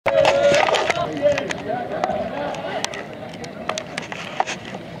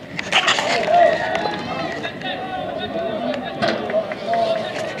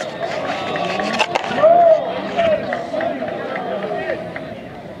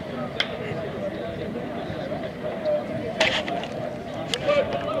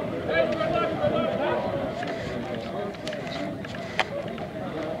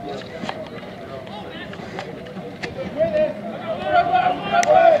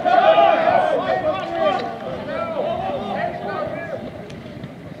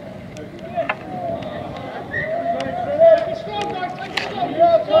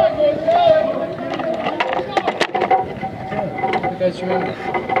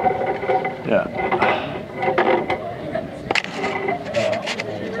Yeah.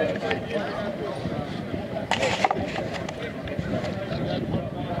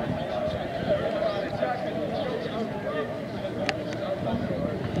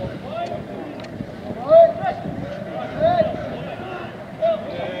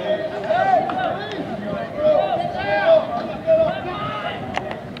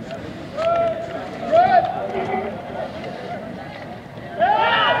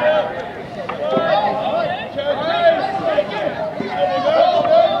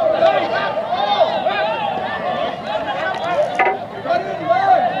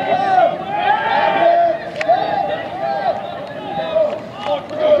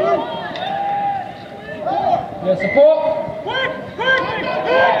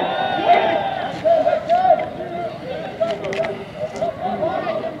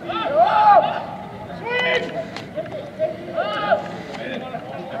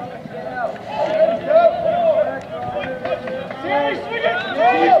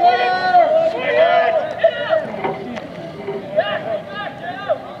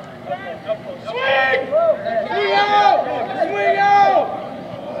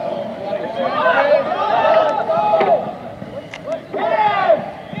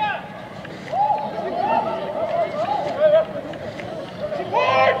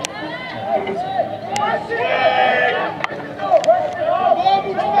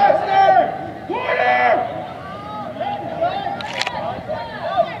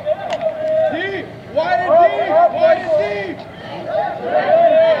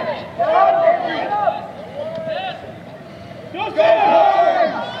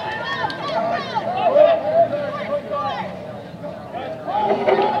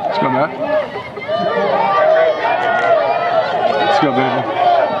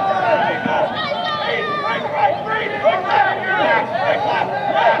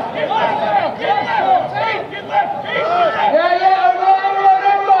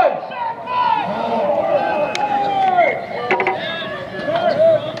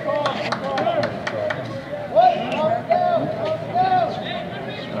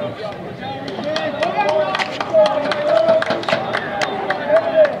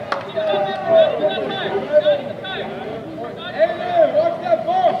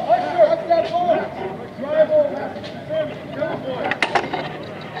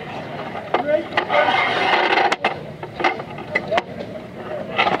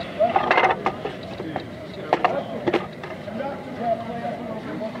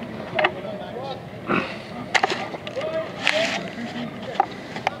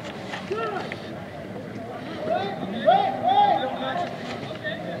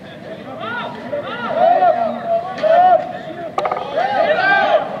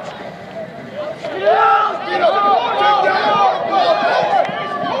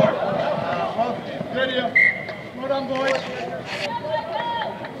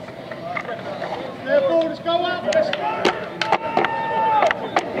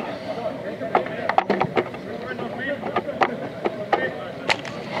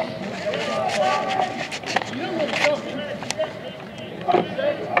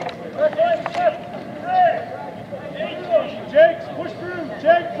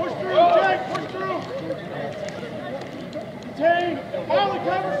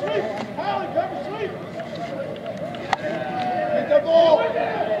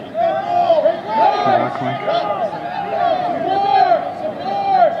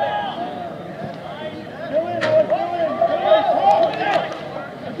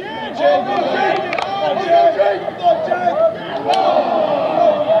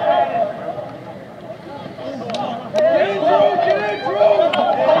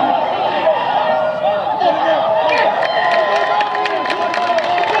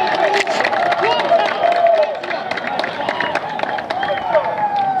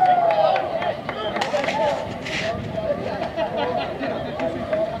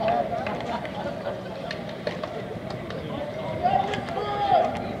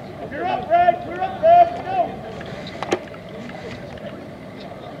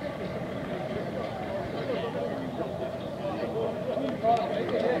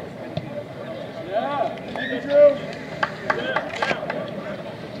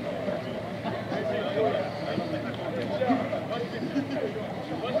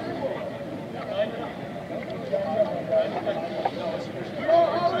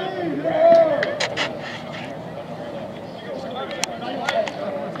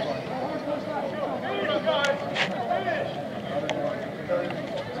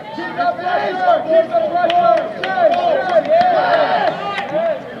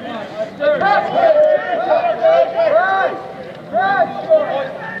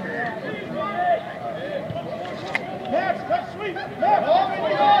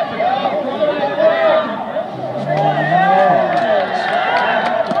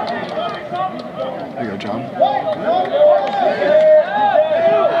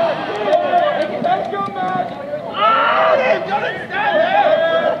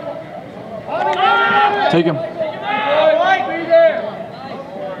 Take him.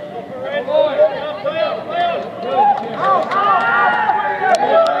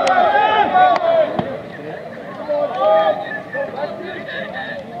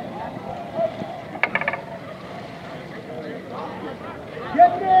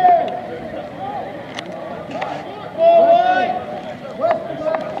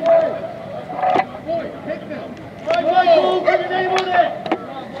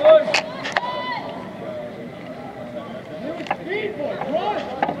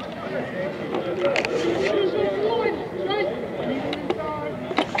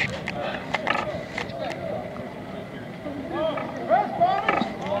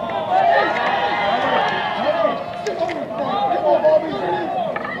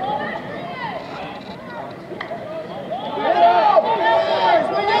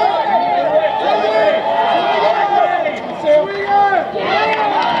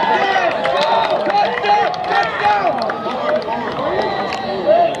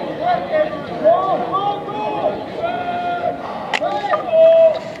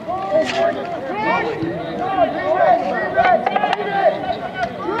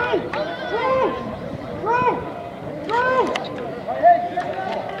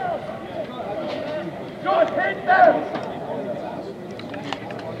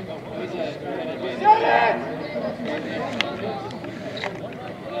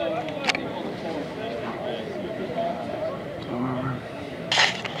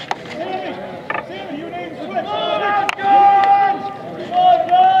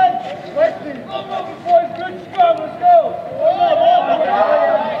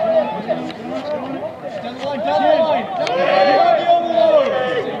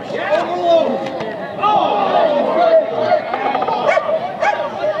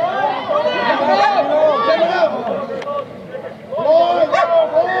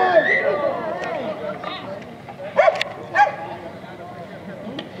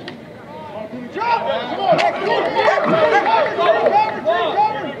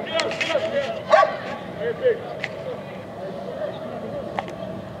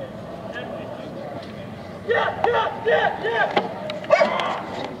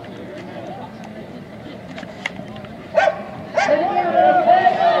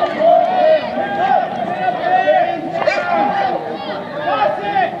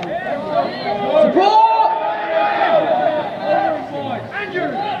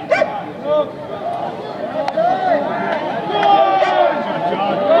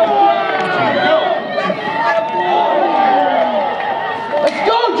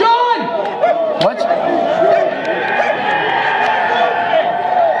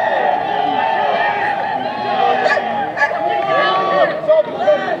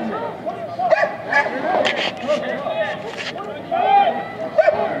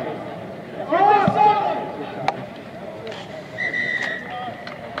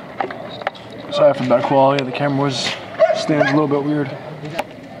 Sorry for that quality. The camera stands a little bit weird.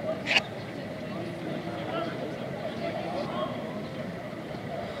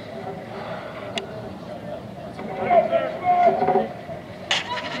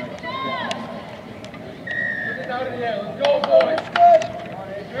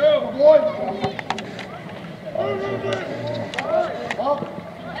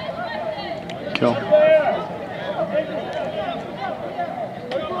 Kill.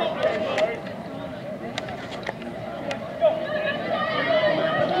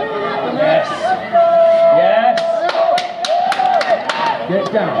 Get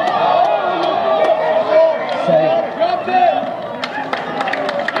down. Say.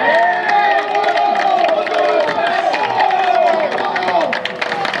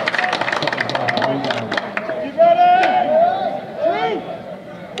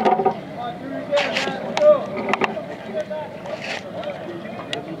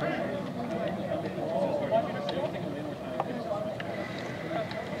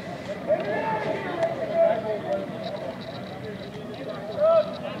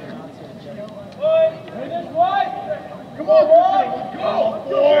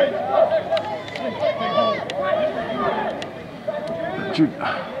 Shoot.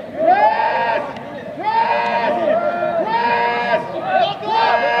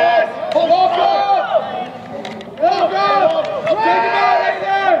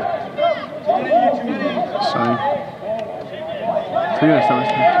 Sorry. So yeah, so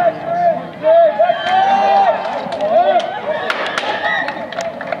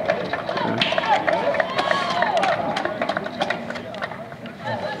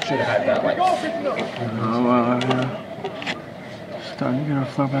Should have had that like. Oh well, yeah. Starting to get our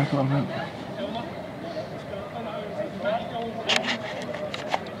flow back a little bit.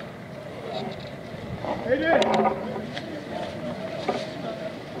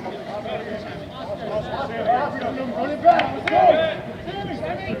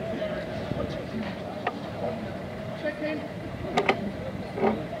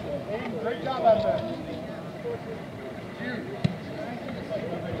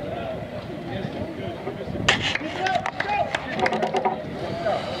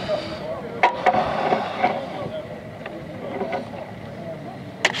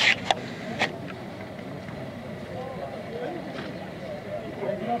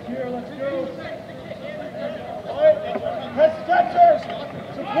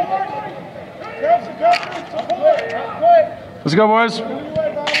 Let's go, boys.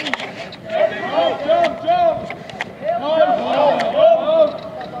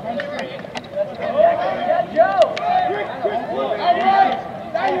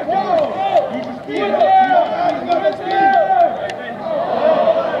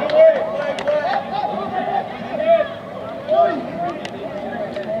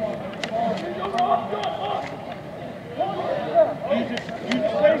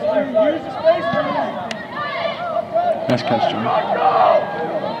 Nice catch, Jimmy.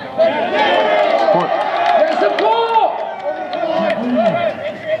 Support. There's support!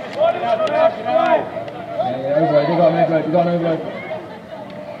 Overload, they got an overload, we got an overload.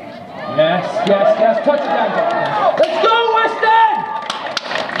 Yes, yes, yes, touch it down. Let's go, Weston!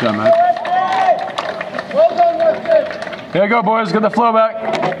 Good job, man. Well done, Weston. Here you go, boys. Get the flow back.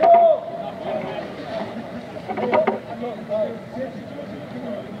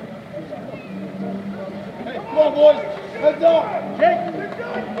 Come on, boys. Heads up. Kick.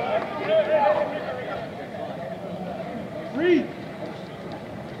 Breathe.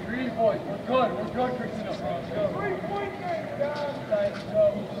 Breathe, boys. We're good. We're good, Christendom. Let's go. Let's go.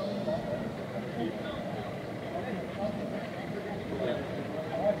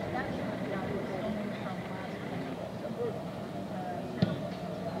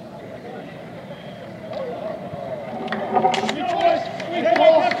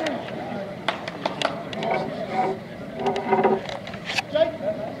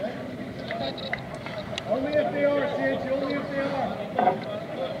 Only if they are, Sanch, only if they are.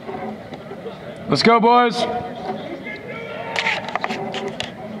 Let's go, boys.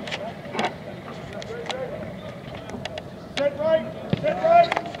 Set right, set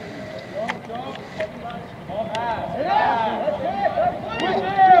right.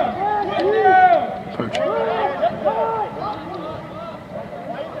 Push.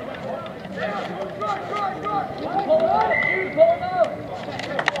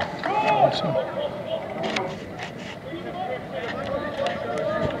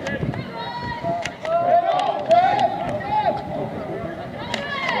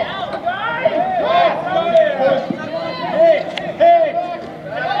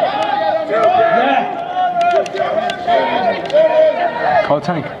 Call a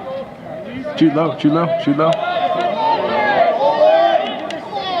tank. Shoot low, shoot low, shoot low.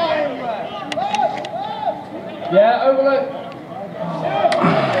 Yeah, overload.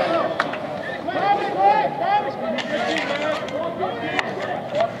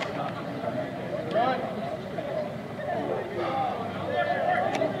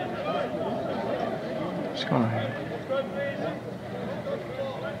 What's going on here?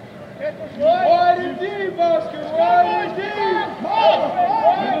 Wide and deep, Oscar. Wide and deep.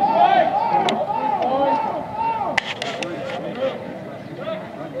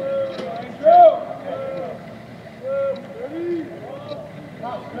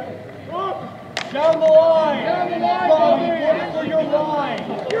 Down the line. Down the line. Look for your line.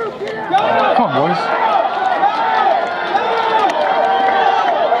 Come on, boys.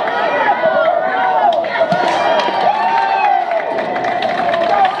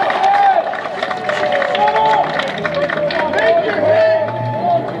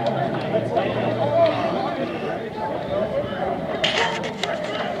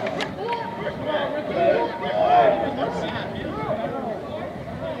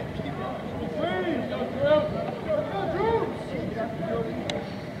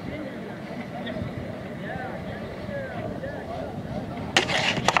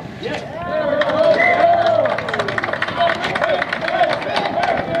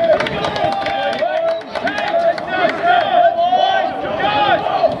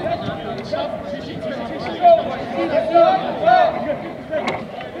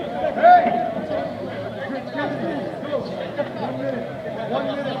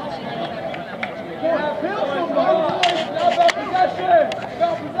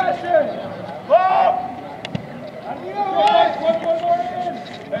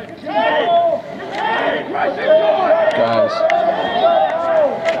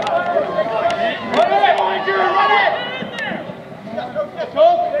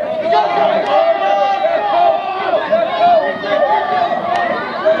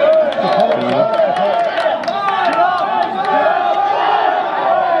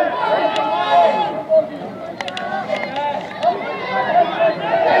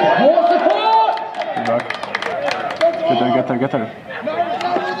 Get there. Get there.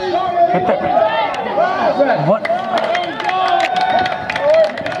 What?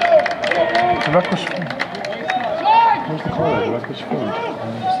 The ref was filmed. Where's the call? The ref was filmed.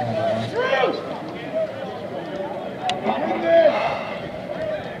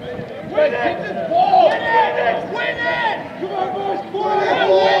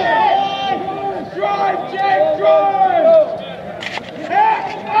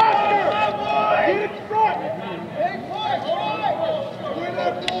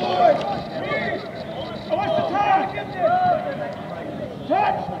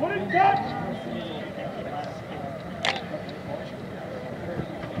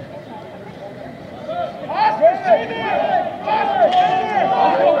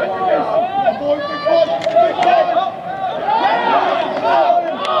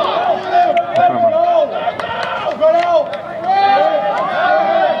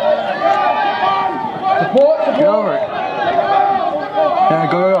 Get over it.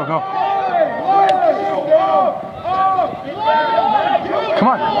 Yeah, go. Come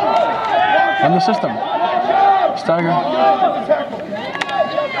on. Run the system. Stagger.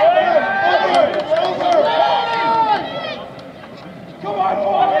 Come on,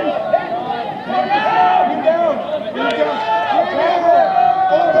 boys! Get down!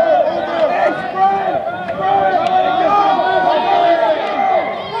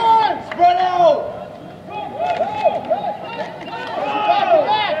 Spread out!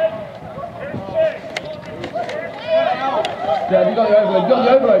 Dad, you got the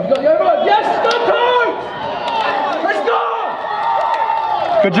overload, Yes, go Coach! Let's go!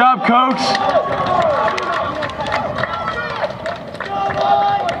 Good job, Cokes.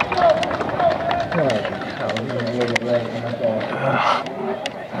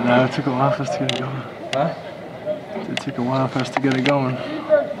 No, it took a while for us to get it going. Huh? It took a while for us to get it going.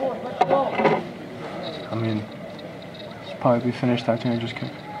 I mean, it's probably be finished after I just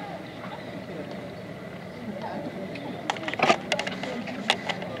kick.